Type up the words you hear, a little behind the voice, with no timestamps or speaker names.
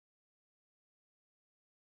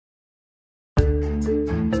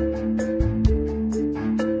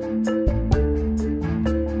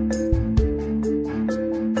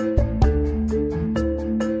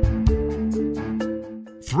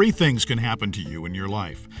things can happen to you in your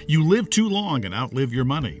life. You live too long and outlive your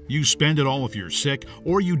money. You spend it all if you're sick,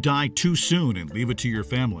 or you die too soon and leave it to your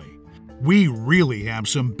family. We really have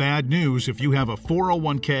some bad news if you have a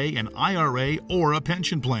 401k, an IRA, or a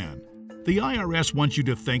pension plan. The IRS wants you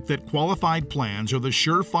to think that qualified plans are the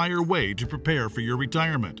surefire way to prepare for your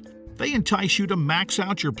retirement. They entice you to max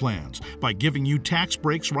out your plans by giving you tax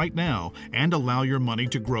breaks right now and allow your money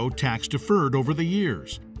to grow tax-deferred over the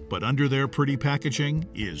years. But under their pretty packaging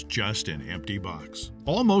is just an empty box.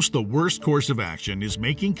 Almost the worst course of action is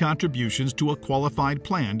making contributions to a qualified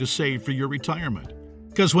plan to save for your retirement.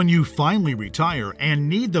 Because when you finally retire and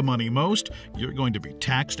need the money most, you're going to be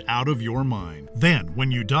taxed out of your mind. Then,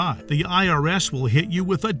 when you die, the IRS will hit you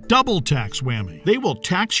with a double tax whammy. They will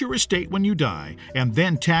tax your estate when you die and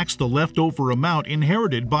then tax the leftover amount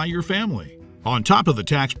inherited by your family. On top of the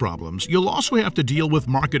tax problems, you'll also have to deal with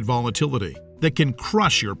market volatility that can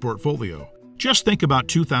crush your portfolio. Just think about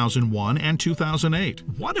 2001 and 2008.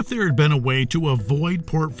 What if there had been a way to avoid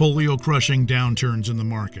portfolio-crushing downturns in the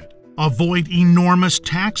market? Avoid enormous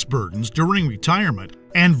tax burdens during retirement,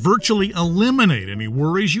 and virtually eliminate any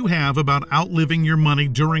worries you have about outliving your money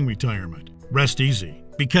during retirement. Rest easy,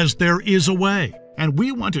 because there is a way, and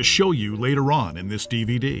we want to show you later on in this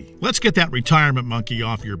DVD. Let's get that retirement monkey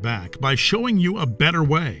off your back by showing you a better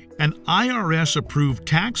way, an IRS-approved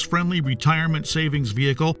tax-friendly retirement savings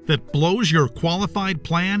vehicle that blows your qualified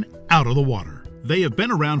plan out of the water. They have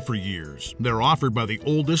been around for years. They're offered by the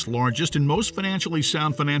oldest, largest, and most financially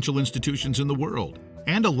sound financial institutions in the world,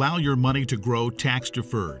 and allow your money to grow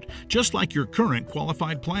tax-deferred, just like your current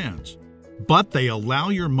qualified plans. But they allow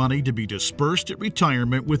your money to be dispersed at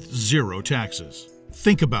retirement with zero taxes.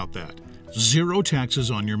 Think about that. Zero taxes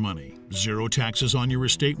on your money, zero taxes on your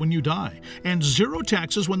estate when you die, and zero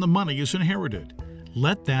taxes when the money is inherited.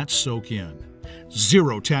 Let that soak in.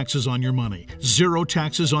 Zero taxes on your money, zero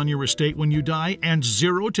taxes on your estate when you die, and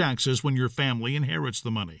zero taxes when your family inherits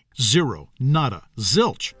the money. Zero, nada,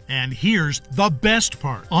 zilch. And here's the best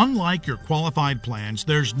part. Unlike your qualified plans,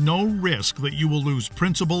 there's no risk that you will lose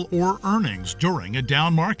principal or earnings during a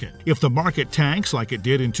down market. If the market tanks like it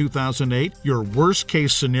did in 2008, your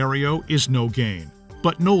worst-case scenario is no gain,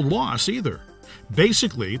 but no loss either.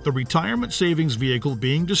 Basically, the retirement savings vehicle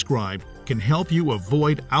being described can help you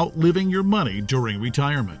avoid outliving your money during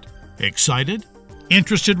retirement. Excited?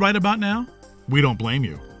 Interested right about now? We don't blame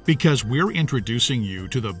you, because we're introducing you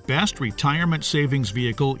to the best retirement savings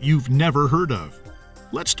vehicle you've never heard of.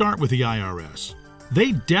 Let's start with the IRS.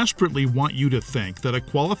 They desperately want you to think that a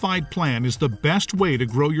qualified plan is the best way to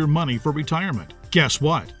grow your money for retirement. Guess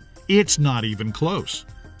what? It's not even close.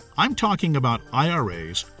 I'm talking about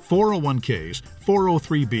IRAs, 401ks,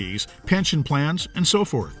 403bs, pension plans, and so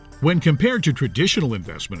forth. When compared to traditional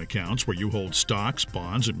investment accounts where you hold stocks,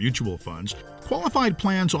 bonds, and mutual funds, qualified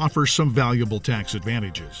plans offer some valuable tax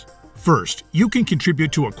advantages. First, you can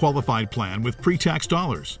contribute to a qualified plan with pre-tax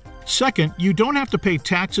dollars. Second, you don't have to pay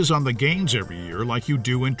taxes on the gains every year like you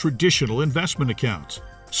do in traditional investment accounts,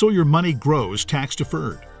 so your money grows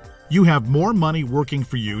tax-deferred. You have more money working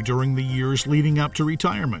for you during the years leading up to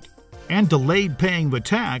retirement, and delayed paying the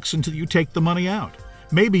tax until you take the money out.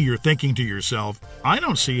 Maybe you're thinking to yourself, I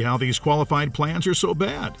don't see how these qualified plans are so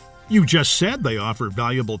bad. You just said they offer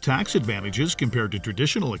valuable tax advantages compared to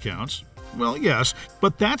traditional accounts. Well, yes,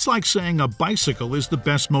 but that's like saying a bicycle is the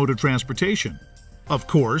best mode of transportation. Of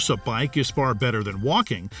course, a bike is far better than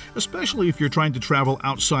walking, especially if you're trying to travel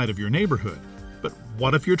outside of your neighborhood. But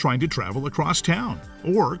what if you're trying to travel across town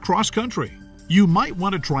or cross country? You might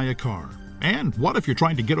want to try a car. And what if you're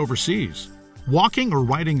trying to get overseas? Walking or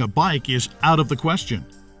riding a bike is out of the question.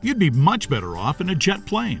 You'd be much better off in a jet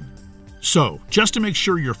plane. So, just to make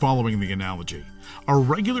sure you're following the analogy, a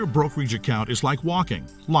regular brokerage account is like walking,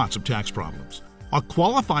 lots of tax problems. A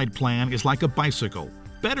qualified plan is like a bicycle,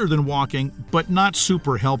 better than walking, but not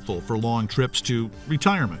super helpful for long trips to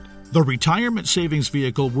retirement. The retirement savings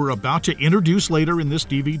vehicle we're about to introduce later in this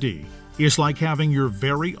DVD is like having your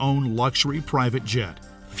very own luxury private jet,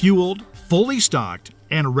 fueled, fully stocked,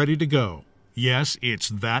 and ready to go. Yes, it's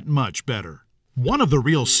that much better. One of the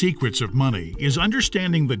real secrets of money is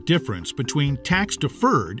understanding the difference between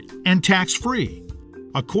tax-deferred and tax-free.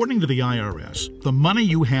 According to the IRS, the money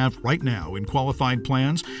you have right now in qualified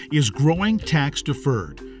plans is growing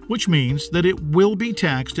tax-deferred, which means that it will be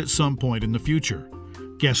taxed at some point in the future.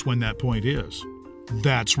 Guess when that point is?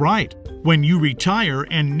 That's right, when you retire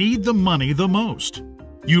and need the money the most.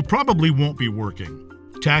 You probably won't be working.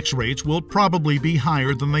 Tax rates will probably be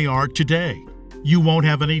higher than they are today. You won't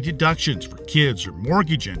have any deductions for kids or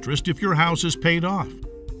mortgage interest if your house is paid off.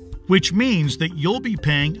 which means that you'll be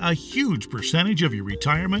paying a huge percentage of your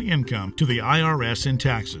retirement income to the IRS in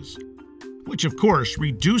taxes, which of course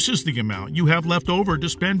reduces the amount you have left over to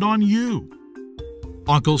spend on you.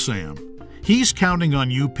 Uncle Sam, he's counting on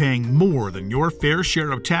you paying more than your fair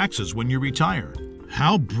share of taxes when you retire.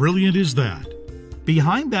 How brilliant is that?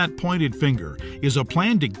 Behind that pointed finger is a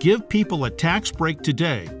plan to give people a tax break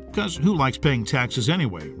today, because who likes paying taxes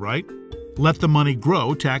anyway, right? Let the money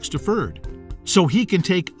grow tax-deferred, so he can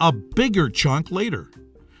take a bigger chunk later.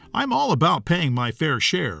 I'm all about paying my fair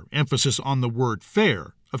share, emphasis on the word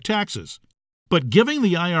fair, of taxes. But giving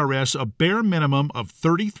the IRS a bare minimum of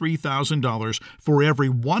 $33,000 for every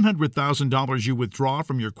 $100,000 you withdraw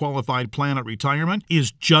from your qualified plan at retirement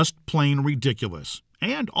is just plain ridiculous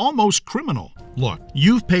and almost criminal. Look,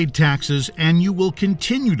 you've paid taxes and you will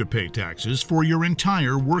continue to pay taxes for your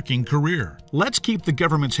entire working career. Let's keep the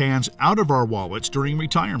government's hands out of our wallets during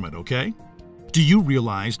retirement, okay? Do you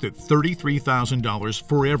realize that $33,000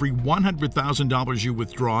 for every $100,000 you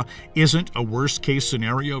withdraw isn't a worst-case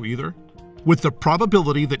scenario either? With the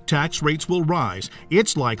probability that tax rates will rise,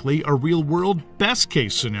 it's likely a real-world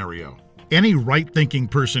best-case scenario. Any right-thinking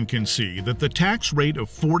person can see that the tax rate of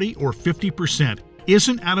 40 or 50%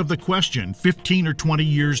 isn't out of the question 15 or 20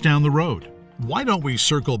 years down the road. Why don't we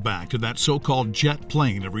circle back to that so-called jet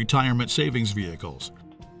plane of retirement savings vehicles?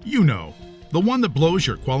 You know, the one that blows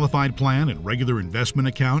your qualified plan and regular investment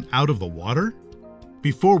account out of the water?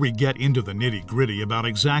 Before we get into the nitty-gritty about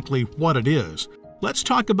exactly what it is, let's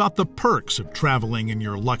talk about the perks of traveling in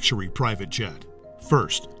your luxury private jet.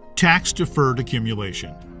 First, tax-deferred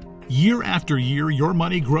accumulation. Year after year, your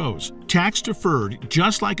money grows, tax-deferred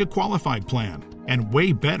just like a qualified plan, and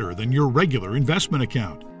way better than your regular investment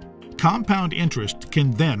account. Compound interest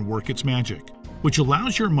can then work its magic, which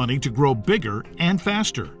allows your money to grow bigger and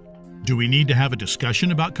faster. Do we need to have a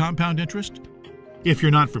discussion about compound interest? If you're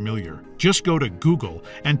not familiar, just go to Google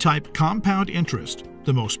and type compound interest,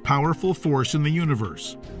 the most powerful force in the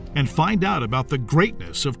universe, and find out about the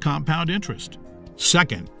greatness of compound interest.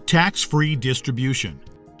 Second, tax-free distribution.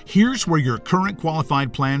 Here's where your current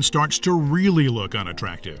qualified plan starts to really look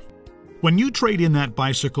unattractive. When you trade in that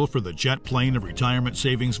bicycle for the jet plane of retirement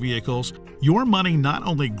savings vehicles, your money not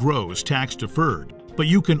only grows tax-deferred, but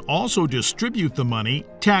you can also distribute the money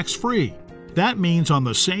tax-free. That means on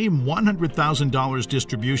the same $100,000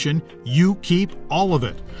 distribution, you keep all of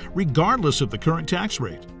it, regardless of the current tax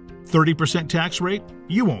rate. 30% tax rate?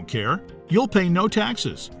 You won't care. You'll pay no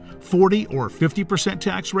taxes. 40 or 50%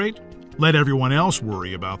 tax rate? Let everyone else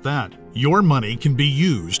worry about that. Your money can be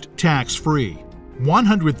used tax-free.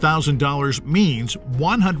 $100,000 means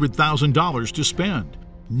 $100,000 to spend,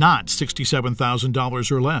 not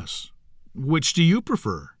 $67,000 or less. Which do you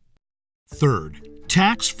prefer? Third,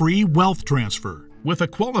 tax-free wealth transfer. With a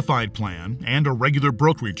qualified plan and a regular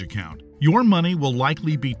brokerage account, your money will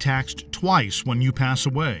likely be taxed twice when you pass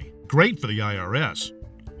away. Great for the IRS,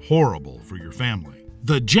 horrible for your family.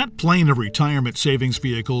 The jet plane of retirement savings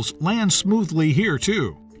vehicles lands smoothly here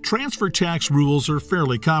too. Transfer tax rules are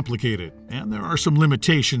fairly complicated, and there are some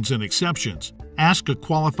limitations and exceptions. Ask a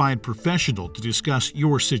qualified professional to discuss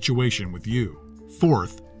your situation with you.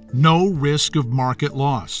 Fourth, no risk of market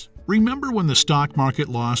loss. Remember when the stock market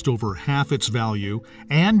lost over half its value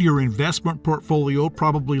and your investment portfolio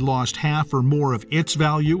probably lost half or more of its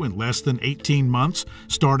value in less than 18 months,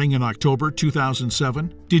 starting in October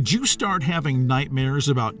 2007? Did you start having nightmares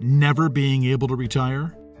about never being able to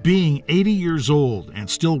retire? Being 80 years old and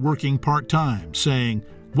still working part-time, saying,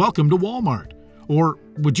 "Welcome to Walmart," or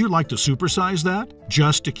 "Would you like to supersize that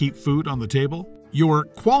just to keep food on the table?" Your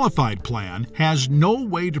qualified plan has no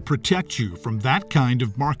way to protect you from that kind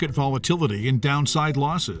of market volatility and downside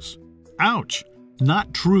losses. Ouch!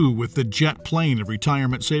 Not true with the jet plane of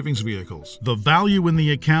retirement savings vehicles. The value in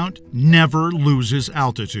the account never loses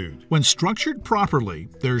altitude. When structured properly,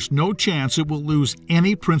 there's no chance it will lose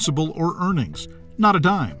any principal or earnings. Not a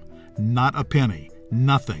dime, not a penny,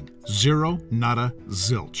 nothing, zero, nada,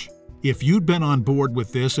 zilch. If you'd been on board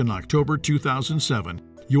with this in October 2007,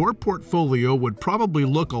 your portfolio would probably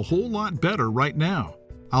look a whole lot better right now.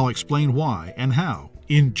 I'll explain why and how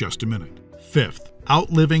in just a minute. Fifth,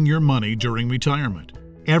 outliving your money during retirement.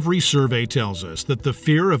 Every survey tells us that the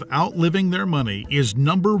fear of outliving their money is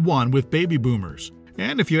number one with baby boomers.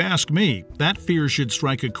 And if you ask me, that fear should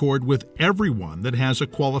strike a chord with everyone that has a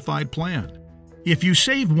qualified plan. If you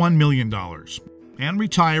save $1 million and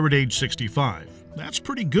retire at age 65, that's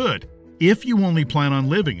pretty good if you only plan on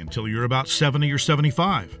living until you're about 70 or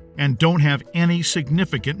 75 and don't have any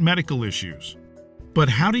significant medical issues. But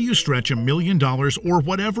how do you stretch $1 million or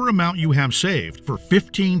whatever amount you have saved for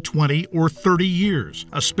 15, 20, or 30 years,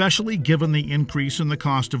 especially given the increase in the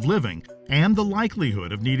cost of living and the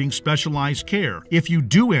likelihood of needing specialized care if you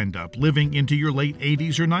do end up living into your late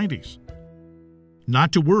 80s or 90s?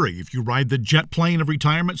 Not to worry if you ride the jet plane of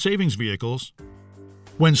retirement savings vehicles.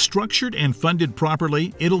 When structured and funded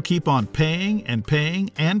properly, it'll keep on paying and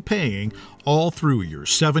paying and paying all through your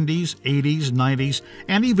 70s, 80s, 90s,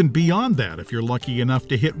 and even beyond that if you're lucky enough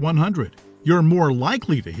to hit 100. You're more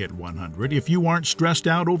likely to hit 100 if you aren't stressed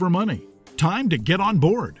out over money. Time to get on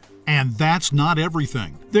board. And that's not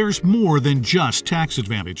everything. There's more than just tax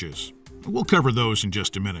advantages. We'll cover those in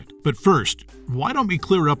just a minute. But first, why don't we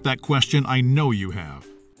clear up that question I know you have?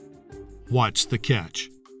 What's the catch?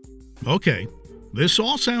 Okay. This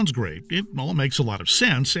all sounds great, it all makes a lot of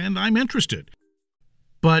sense, and I'm interested.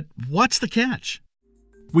 But what's the catch?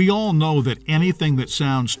 We all know that anything that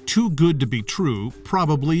sounds too good to be true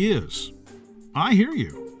probably is. I hear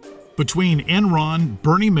you. Between Enron,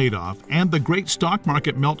 Bernie Madoff, and the great stock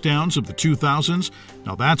market meltdowns of the 2000s,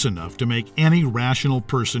 now that's enough to make any rational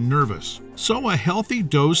person nervous. So a healthy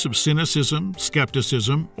dose of cynicism,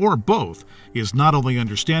 skepticism, or both is not only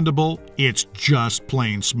understandable, it's just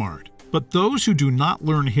plain smart. But those who do not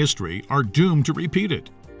learn history are doomed to repeat it,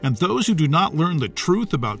 and those who do not learn the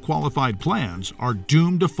truth about qualified plans are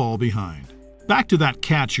doomed to fall behind. Back to that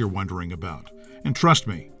catch you're wondering about, and trust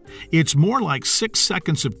me, it's more like 6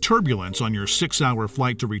 seconds of turbulence on your 6-hour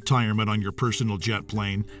flight to retirement on your personal jet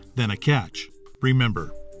plane than a catch.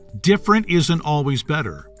 Remember, different isn't always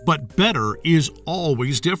better, but better is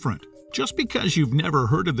always different. Just because you've never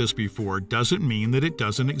heard of this before doesn't mean that it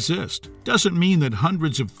doesn't exist. Doesn't mean that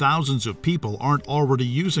hundreds of thousands of people aren't already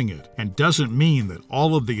using it. And doesn't mean that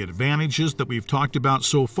all of the advantages that we've talked about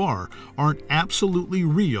so far aren't absolutely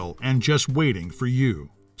real and just waiting for you.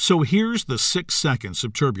 So here's the 6 seconds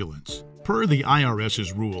of turbulence. Per the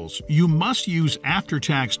IRS's rules, you must use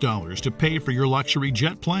after-tax dollars to pay for your luxury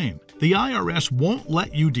jet plane. The IRS won't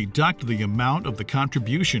let you deduct the amount of the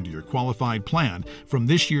contribution to your qualified plan from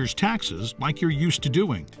this year's taxes like you're used to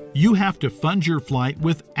doing. You have to fund your flight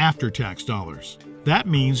with after-tax dollars. That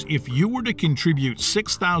means if you were to contribute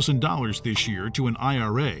 $6,000 this year to an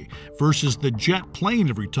IRA versus the jet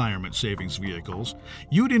plane of retirement savings vehicles,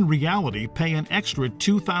 you'd in reality pay an extra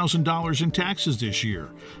 $2,000 in taxes this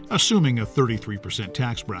year, assuming a 33%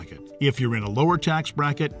 tax bracket. If you're in a lower tax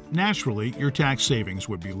bracket, naturally your tax savings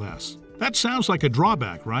would be less. That sounds like a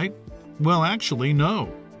drawback, right? Well, actually,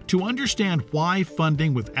 no. To understand why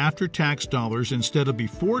funding with after-tax dollars instead of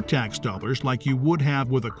before-tax dollars like you would have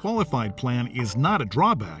with a qualified plan is not a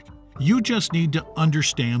drawback, you just need to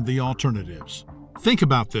understand the alternatives. Think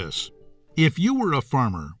about this. If you were a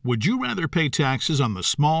farmer, would you rather pay taxes on the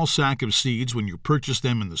small sack of seeds when you purchase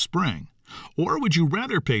them in the spring? Or would you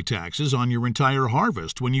rather pay taxes on your entire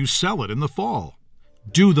harvest when you sell it in the fall?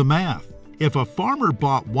 Do the math. If a farmer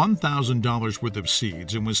bought $1,000 worth of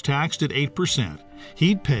seeds and was taxed at 8%,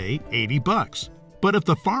 he'd pay $80. But if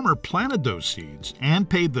the farmer planted those seeds and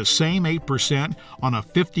paid the same 8% on a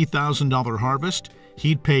 $50,000 harvest,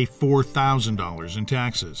 he'd pay $4,000 in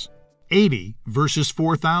taxes. 80 versus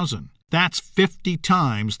 4,000. That's 50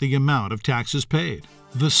 times the amount of taxes paid.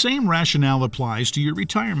 The same rationale applies to your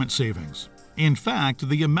retirement savings. In fact,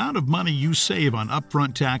 the amount of money you save on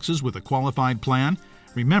upfront taxes with a qualified plan,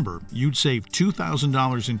 remember, you'd save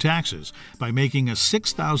 $2,000 in taxes by making a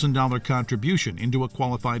 $6,000 contribution into a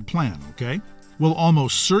qualified plan, okay? Will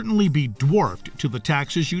almost certainly be dwarfed to the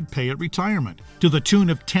taxes you'd pay at retirement, to the tune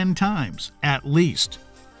of 10 times, at least.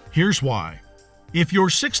 Here's why. If your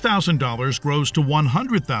 $6,000 grows to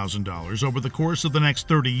 $100,000 over the course of the next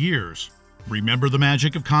 30 years, remember the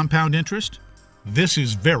magic of compound interest? This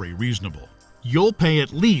is very reasonable. You'll pay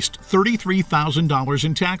at least $33,000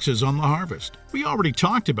 in taxes on the harvest. We already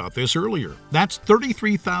talked about this earlier. That's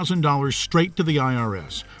 $33,000 straight to the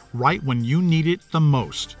IRS, right when you need it the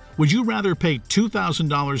most. Would you rather pay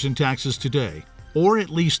 $2,000 in taxes today, or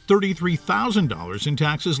at least $33,000 in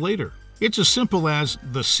taxes later? It's as simple as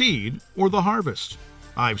the seed or the harvest.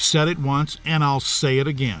 I've said it once and I'll say it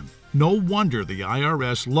again. No wonder the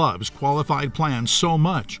IRS loves qualified plans so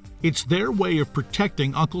much. It's their way of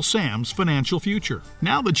protecting Uncle Sam's financial future.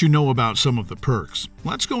 Now that you know about some of the perks,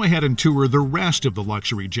 let's go ahead and tour the rest of the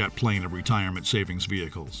luxury jet plane of retirement savings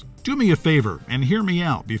vehicles. Do me a favor and hear me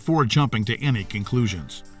out before jumping to any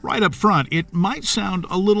conclusions. Right up front, it might sound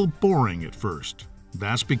a little boring at first.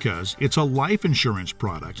 That's because it's a life insurance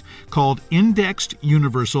product called Indexed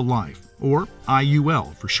Universal Life, or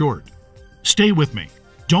IUL for short. Stay with me.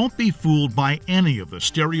 Don't be fooled by any of the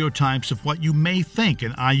stereotypes of what you may think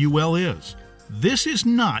an IUL is. This is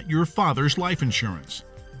not your father's life insurance.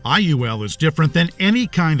 IUL is different than any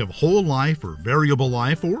kind of whole life or variable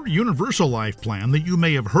life or universal life plan that you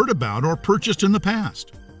may have heard about or purchased in the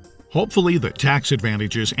past. Hopefully, the tax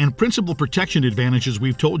advantages and principal protection advantages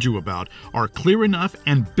we've told you about are clear enough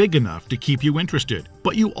and big enough to keep you interested.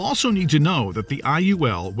 But you also need to know that the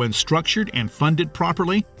IUL, when structured and funded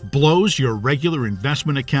properly, blows your regular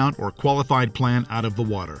investment account or qualified plan out of the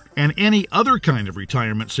water, and any other kind of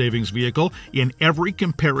retirement savings vehicle in every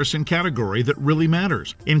comparison category that really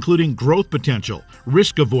matters, including growth potential,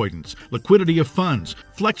 risk avoidance, liquidity of funds,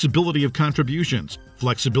 flexibility of contributions,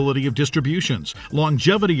 flexibility of distributions,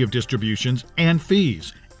 longevity of distributions, and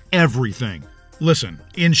fees. Everything. Listen,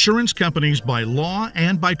 insurance companies by law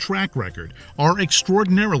and by track record are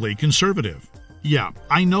extraordinarily conservative. Yeah,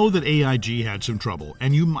 I know that AIG had some trouble,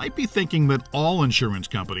 and you might be thinking that all insurance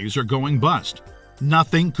companies are going bust.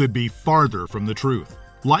 Nothing could be farther from the truth.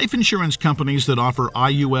 Life insurance companies that offer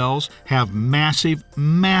IULs have massive,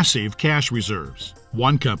 massive cash reserves.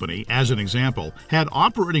 One company, as an example, had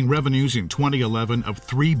operating revenues in 2011 of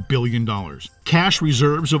 $3 billion, cash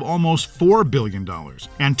reserves of almost $4 billion,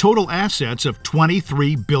 and total assets of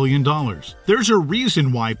 $23 billion. There's a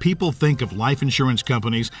reason why people think of life insurance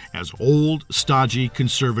companies as old, stodgy,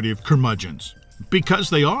 conservative curmudgeons. Because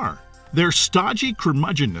they are. Their stodgy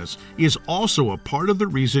curmudgeonness is also a part of the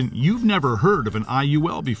reason you've never heard of an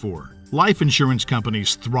IUL before. Life insurance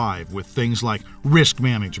companies thrive with things like risk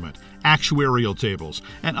management, actuarial tables,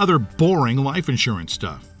 and other boring life insurance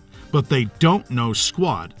stuff. But they don't know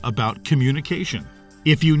squat about communication.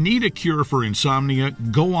 If you need a cure for insomnia,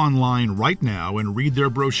 go online right now and read their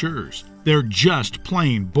brochures. They're just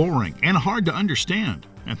plain boring and hard to understand.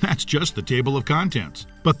 And that's just the table of contents.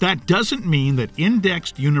 But that doesn't mean that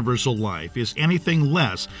indexed universal life is anything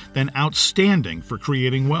less than outstanding for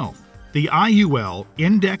creating wealth. The IUL,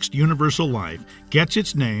 Indexed Universal Life, gets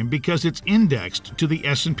its name because it's indexed to the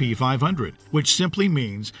S&P 500, which simply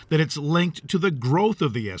means that it's linked to the growth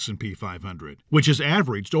of the S&P 500, which has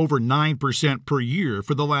averaged over 9% per year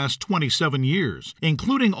for the last 27 years,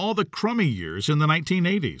 including all the crummy years in the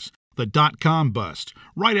 1980s, the dot-com bust,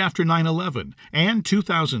 right after 9/11, and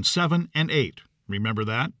 2007 and 8. Remember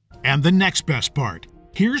that? And the next best part.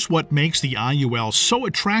 Here's what makes the IUL so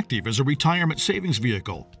attractive as a retirement savings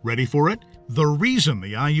vehicle. Ready for it? The reason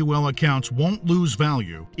the IUL accounts won't lose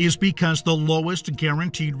value is because the lowest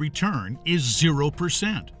guaranteed return is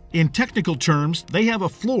 0%. In technical terms, they have a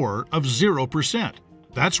floor of 0%.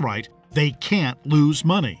 That's right, they can't lose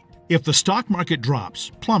money. If the stock market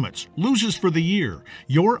drops, plummets, loses for the year,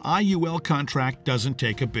 your IUL contract doesn't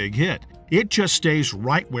take a big hit. It just stays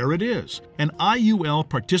right where it is. An IUL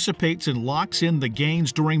participates and locks in the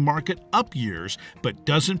gains during market up years, but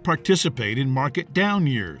doesn't participate in market down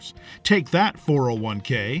years. Take that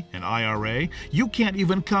 401k, an IRA, you can't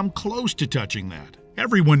even come close to touching that.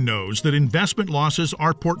 Everyone knows that investment losses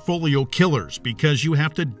are portfolio killers because you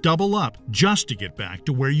have to double up just to get back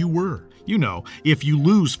to where you were. You know, if you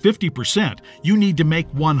lose 50%, you need to make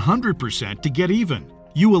 100% to get even.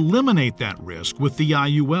 You eliminate that risk with the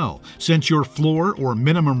IUL, since your floor or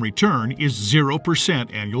minimum return is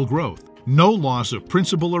 0% annual growth. No loss of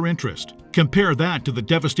principal or interest. Compare that to the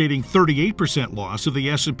devastating 38% loss of the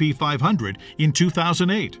S&P 500 in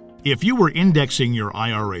 2008. If you were indexing your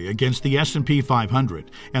IRA against the S&P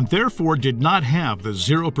 500 and therefore did not have the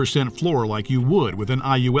 0% floor like you would with an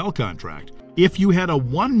IUL contract, if you had a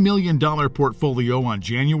 $1 million portfolio on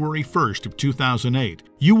January 1st of 2008,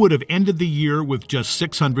 you would have ended the year with just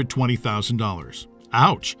 $620,000.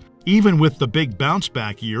 Ouch! Even with the big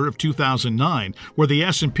bounce-back year of 2009, where the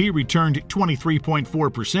S&P returned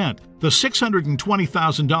 23.4%, the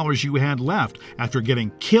 $620,000 you had left after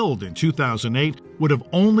getting killed in 2008 would have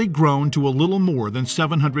only grown to a little more than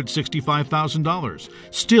 $765,000,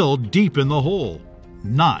 still deep in the hole.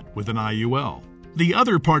 Not with an IUL. The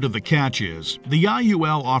other part of the catch is, the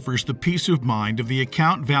IUL offers the peace of mind of the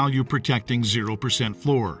account value protecting 0%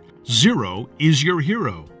 floor. Zero is your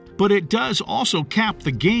hero. But it does also cap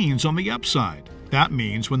the gains on the upside. That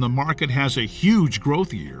means when the market has a huge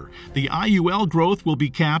growth year, the IUL growth will be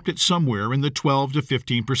capped at somewhere in the 12 to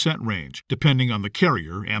 15% range, depending on the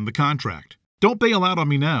carrier and the contract. Don't bail out on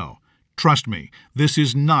me now. Trust me, this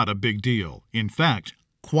is not a big deal. In fact,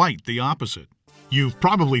 quite the opposite. You've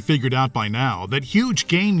probably figured out by now that huge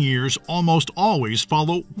gain years almost always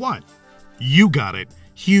follow what? You got it,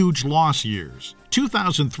 huge loss years.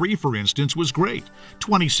 2003, for instance, was great,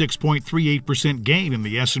 26.38% gain in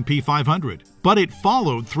the S&P 500. But it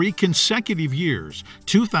followed 3 consecutive years,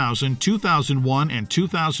 2000, 2001, and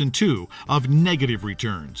 2002, of negative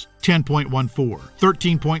returns, 10.14,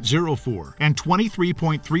 13.04, and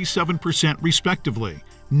 23.37% respectively.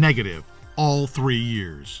 Negative all 3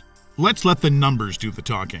 years. Let's let the numbers do the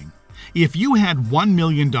talking. If you had $1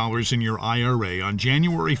 million in your IRA on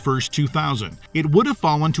January 1, 2000, it would have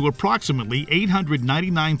fallen to approximately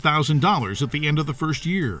 $899,000 at the end of the first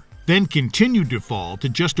year, then continued to fall to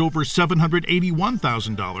just over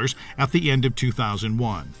 $781,000 at the end of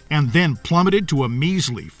 2001, and then plummeted to a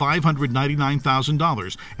measly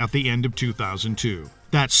 $599,000 at the end of 2002.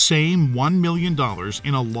 That same $1 million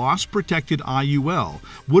in a loss-protected IUL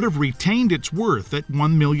would have retained its worth at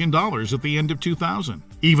 $1 million at the end of 2000,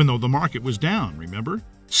 even though the market was down, remember?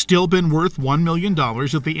 Still been worth $1 million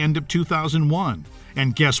at the end of 2001.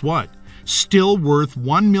 And guess what? Still worth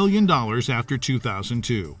 $1 million after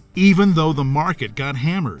 2002, even though the market got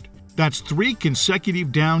hammered. That's 3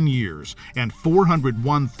 consecutive down years and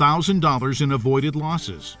 $401,000 in avoided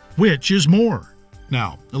losses. Which is more?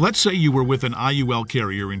 Now, let's say you were with an IUL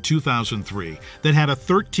carrier in 2003 that had a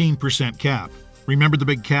 13% cap. Remember the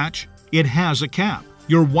big catch? It has a cap.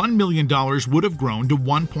 Your $1 million would have grown to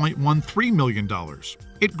 $1.13 million.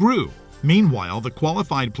 It grew. Meanwhile, the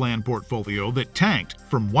qualified plan portfolio that tanked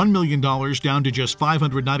from $1 million down to just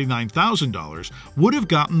 $599,000 would have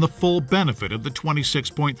gotten the full benefit of the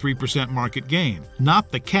 26.3% market gain, not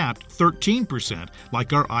the capped 13%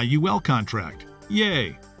 like our IUL contract.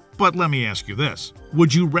 Yay! But let me ask you this.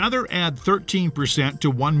 Would you rather add 13%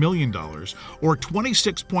 to $1 million or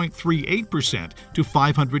 26.38% to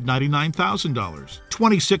 $599,000?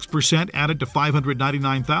 26% added to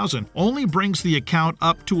 $599,000 only brings the account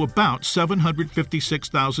up to about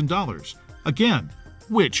 $756,000. Again,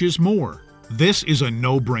 which is more? This is a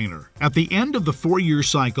no-brainer. At the end of the 4-year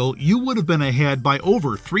cycle, you would have been ahead by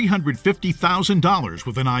over $350,000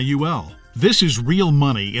 with an IUL. This is real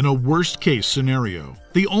money in a worst-case scenario.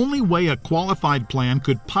 The only way a qualified plan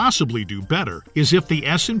could possibly do better is if the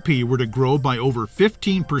S&P were to grow by over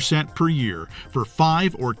 15% per year for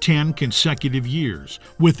 5 or 10 consecutive years,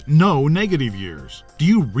 with no negative years. Do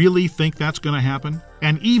you really think that's going to happen?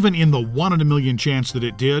 And even in the 1 in a million chance that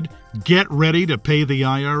it did, get ready to pay the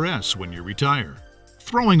IRS when you retire.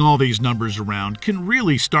 Throwing all these numbers around can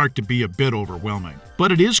really start to be a bit overwhelming,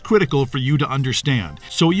 but it is critical for you to understand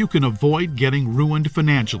so you can avoid getting ruined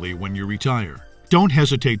financially when you retire. Don't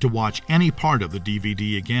hesitate to watch any part of the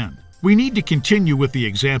DVD again. We need to continue with the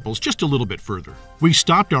examples just a little bit further. We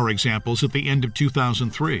stopped our examples at the end of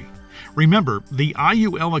 2003. Remember, the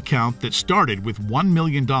IUL account that started with $1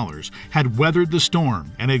 million had weathered the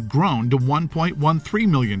storm and had grown to $1.13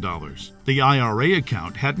 million. The IRA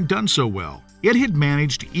account hadn't done so well. It had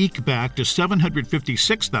managed to eke back to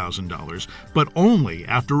 $756,000, but only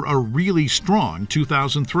after a really strong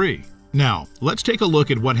 2003. Now, let's take a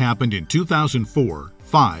look at what happened in 2004,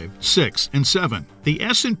 5, 6, and 7. The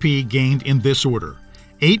S&P gained in this order: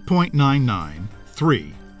 8.99,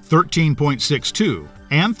 3, 13.62,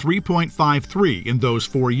 and 3.53 in those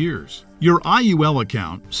 4 years. Your IUL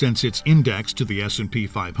account, since it's indexed to the S&P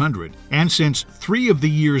 500, and since 3 of the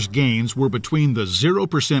year's gains were between the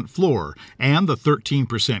 0% floor and the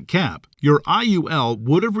 13% cap, your IUL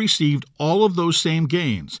would have received all of those same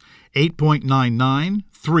gains, 8.99,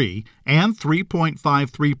 3, and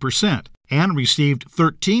 3.53%, and received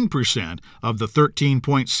 13% of the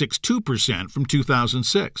 13.62% from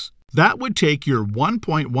 2006. That would take your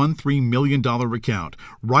 $1.13 million account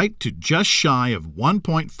right to just shy of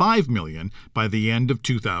 $1.5 million by the end of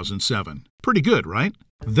 2007. Pretty good, right?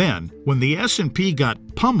 Then, when the S&P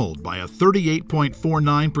got pummeled by a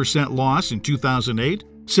 38.49% loss in 2008,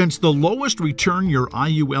 since the lowest return your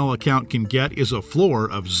IUL account can get is a floor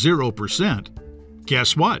of 0%,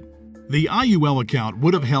 guess what? The IUL account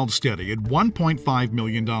would have held steady at $1.5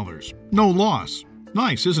 million. No loss.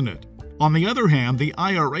 Nice, isn't it? On the other hand, the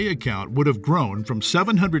IRA account would have grown from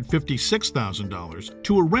 $756,000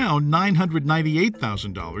 to around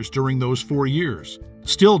 $998,000 during those 4 years.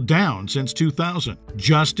 Still down since 2000,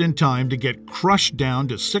 just in time to get crushed down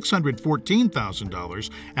to $614,000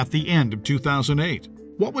 at the end of 2008.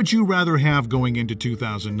 What would you rather have going into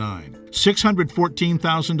 2009?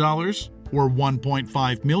 $614,000 or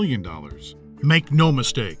 $1.5 million? Make no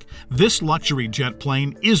mistake, this luxury jet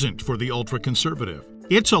plane isn't for the ultra-conservative.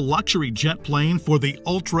 It's a luxury jet plane for the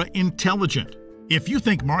ultra-intelligent. If you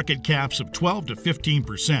think market caps of 12 to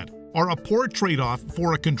 15% are a poor trade-off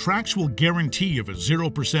for a contractual guarantee of a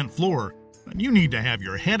 0% floor, then you need to have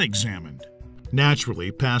your head examined.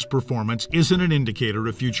 Naturally, past performance isn't an indicator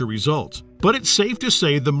of future results, but it's safe to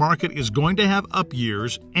say the market is going to have up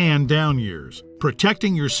years and down years.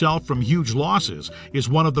 Protecting yourself from huge losses is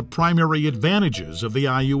one of the primary advantages of the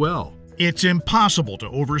IUL. It's impossible to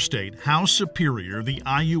overstate how superior the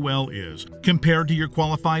IUL is compared to your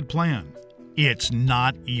qualified plan. It's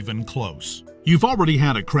not even close. You've already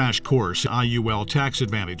had a crash course in IUL tax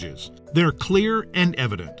advantages. They're clear and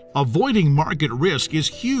evident. Avoiding market risk is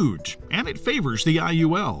huge, and it favors the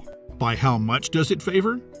IUL. By how much does it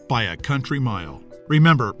favor? By a country mile.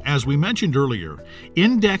 Remember, as we mentioned earlier,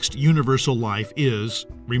 indexed universal life is,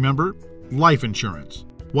 remember, life insurance.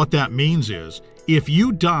 What that means is, if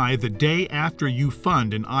you die the day after you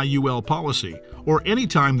fund an IUL policy, or any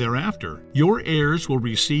time thereafter, your heirs will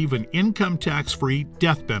receive an income tax-free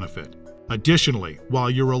death benefit. Additionally, while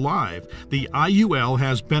you're alive, the IUL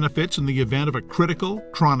has benefits in the event of a critical,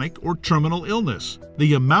 chronic, or terminal illness.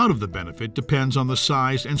 The amount of the benefit depends on the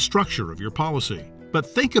size and structure of your policy. But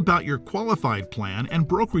think about your qualified plan and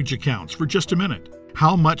brokerage accounts for just a minute.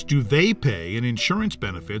 How much do they pay in insurance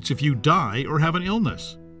benefits if you die or have an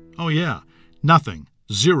illness? Oh yeah, nothing,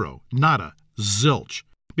 zero, nada, zilch,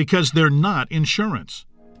 because they're not insurance.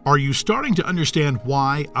 Are you starting to understand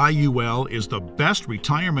why IUL is the best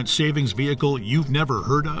retirement savings vehicle you've never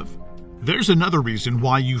heard of? There's another reason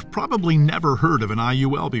why you've probably never heard of an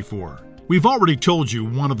IUL before. We've already told you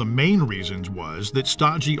one of the main reasons was that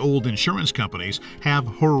stodgy old insurance companies have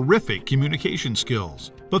horrific communication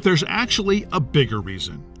skills. But there's actually a bigger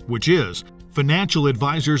reason, which is financial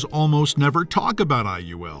advisors almost never talk about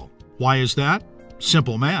IUL. Why is that?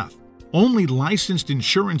 Simple math. Only licensed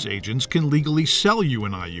insurance agents can legally sell you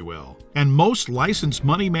an IUL, and most licensed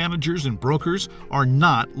money managers and brokers are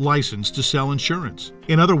not licensed to sell insurance.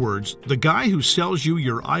 In other words, the guy who sells you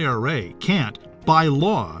your IRA can't, by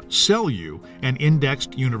law, sell you an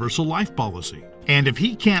indexed universal life policy. And if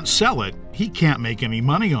he can't sell it, he can't make any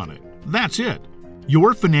money on it. That's it.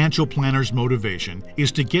 Your financial planner's motivation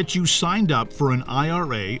is to get you signed up for an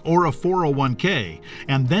IRA or a 401k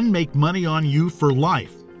and then make money on you for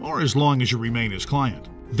life, or as long as you remain his client.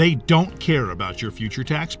 They don't care about your future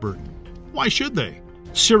tax burden. Why should they?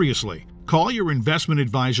 Seriously, call your investment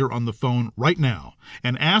advisor on the phone right now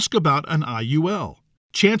and ask about an IUL.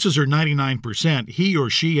 Chances are 99% he or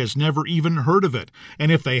she has never even heard of it,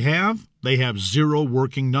 and if they have zero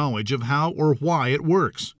working knowledge of how or why it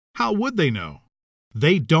works. How would they know?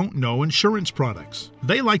 They don't know insurance products.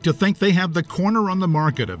 They like to think they have the corner on the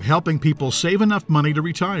market of helping people save enough money to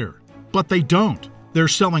retire. But they don't. They're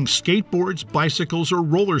selling skateboards, bicycles, or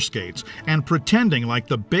roller skates and pretending like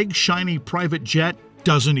the big shiny private jet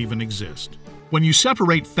doesn't even exist. When you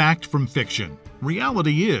separate fact from fiction,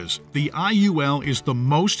 reality is the IUL is the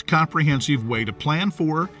most comprehensive way to plan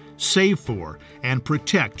for, save for, and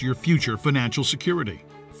protect your future financial security.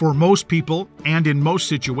 For most people, and in most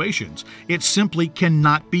situations, it simply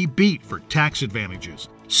cannot be beat for tax advantages,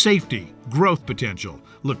 safety, growth potential,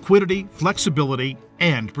 liquidity, flexibility,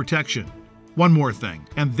 and protection. One more thing,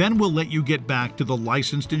 and then we'll let you get back to the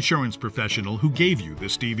licensed insurance professional who gave you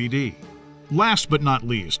this DVD. Last but not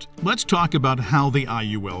least, let's talk about how the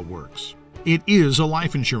IUL works. It is a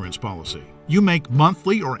life insurance policy. You make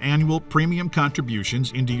monthly or annual premium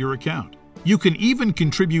contributions into your account. You can even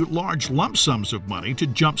contribute large lump sums of money to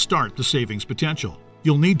jumpstart the savings potential.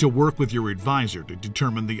 You'll need to work with your advisor to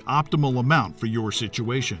determine the optimal amount for your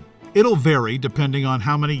situation. It'll vary depending on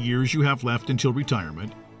how many years you have left until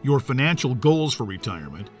retirement, your financial goals for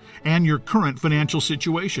retirement, and your current financial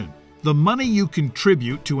situation. The money you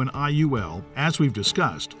contribute to an IUL, as we've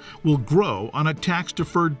discussed, will grow on a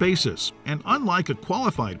tax-deferred basis, and unlike a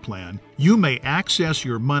qualified plan, you may access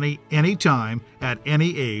your money anytime, at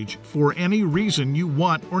any age, for any reason you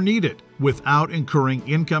want or need it, without incurring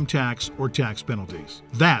income tax or tax penalties.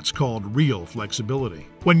 That's called real flexibility.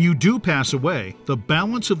 When you do pass away, the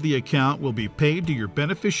balance of the account will be paid to your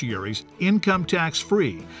beneficiaries income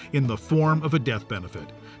tax-free in the form of a death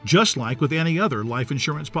benefit, just like with any other life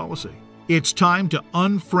insurance policy. It's time to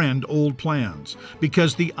unfriend old plans,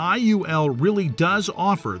 because the IUL really does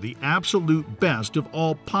offer the absolute best of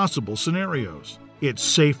all possible scenarios. It's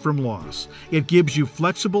safe from loss. It gives you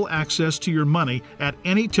flexible access to your money at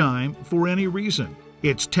any time for any reason.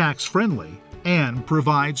 It's tax-friendly and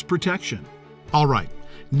provides protection. All right,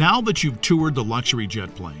 now that you've toured the luxury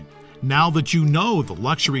jet plane, now that you know the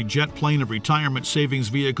luxury jet plane of retirement savings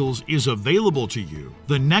vehicles is available to you,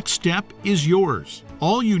 the next step is yours.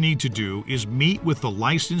 All you need to do is meet with the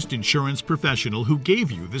licensed insurance professional who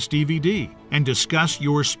gave you this DVD and discuss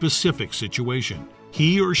your specific situation.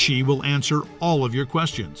 He or she will answer all of your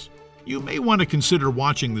questions. You may want to consider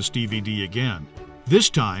watching this DVD again. This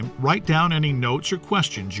time, write down any notes or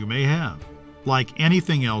questions you may have. Like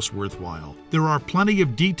anything else worthwhile, there are plenty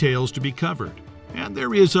of details to be covered, and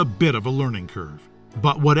there is a bit of a learning curve.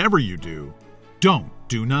 But whatever you do, don't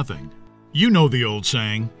do nothing. You know the old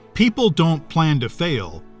saying, people don't plan to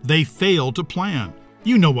fail, they fail to plan.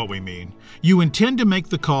 You know what we mean. You intend to make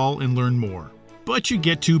the call and learn more, but you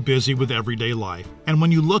get too busy with everyday life. And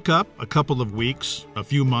when you look up, a couple of weeks, a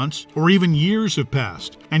few months, or even years have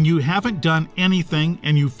passed, and you haven't done anything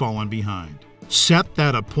and you've fallen behind. Set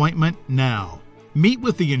that appointment now. Meet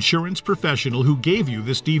with the insurance professional who gave you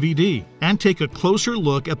this DVD and take a closer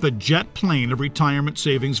look at the jet plane of retirement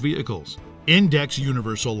savings vehicles, Index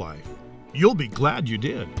Universal Life. You'll be glad you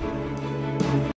did.